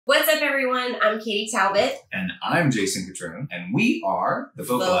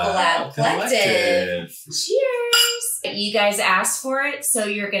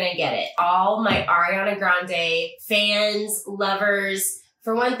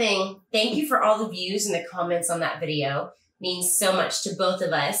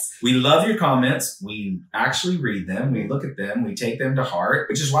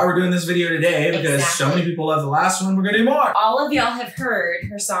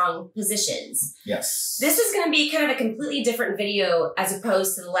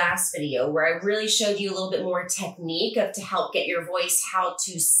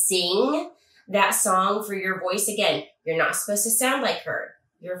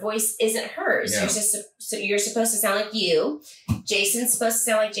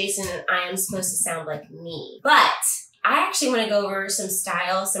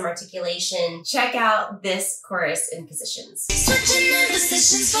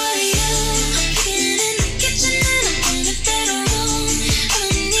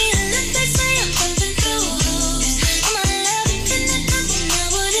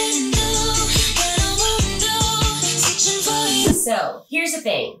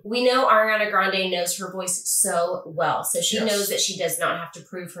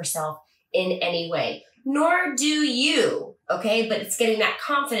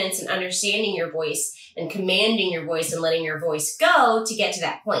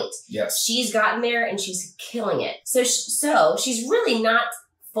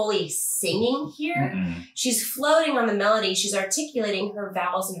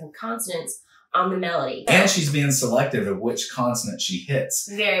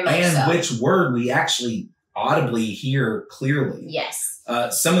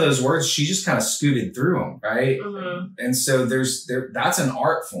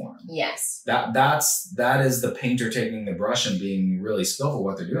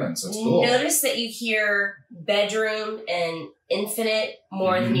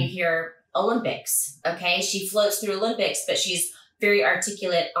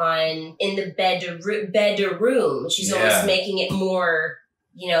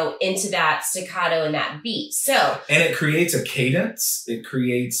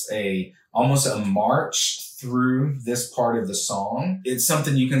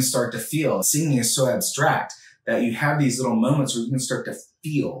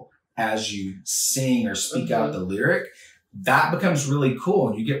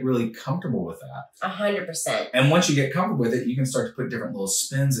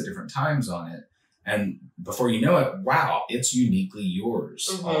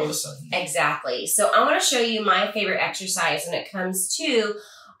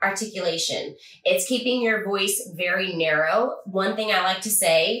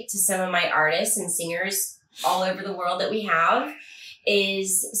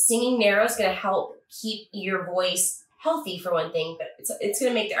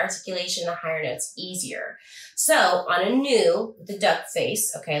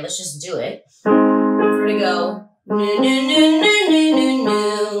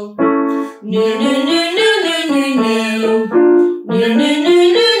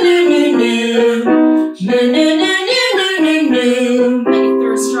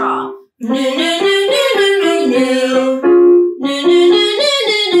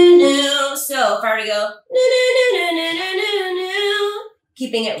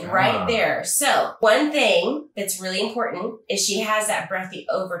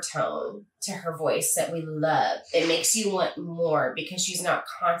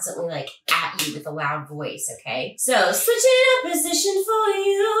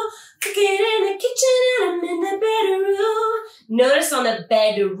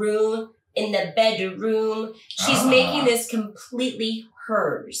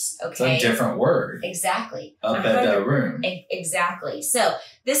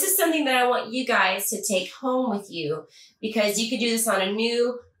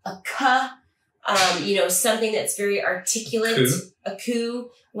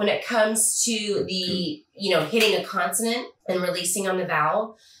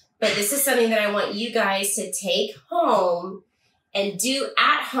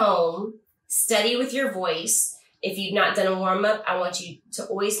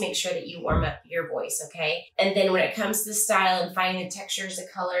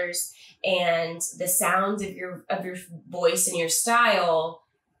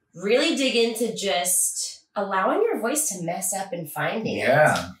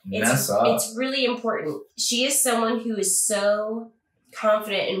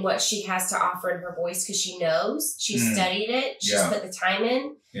confident in what she has to offer in her voice because she knows. She studied it. She's put the time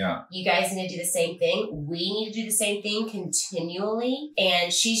in. Yeah. You guys need to do the same thing. We need to do the same thing continually.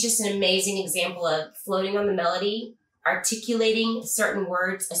 And she's just an amazing example of floating on the melody, articulating certain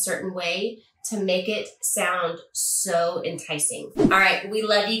words a certain way to make it sound so enticing. All right. We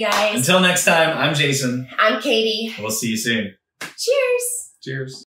love you guys. Until next time, I'm Jason. I'm Katie. We'll see you soon. Cheers. Cheers.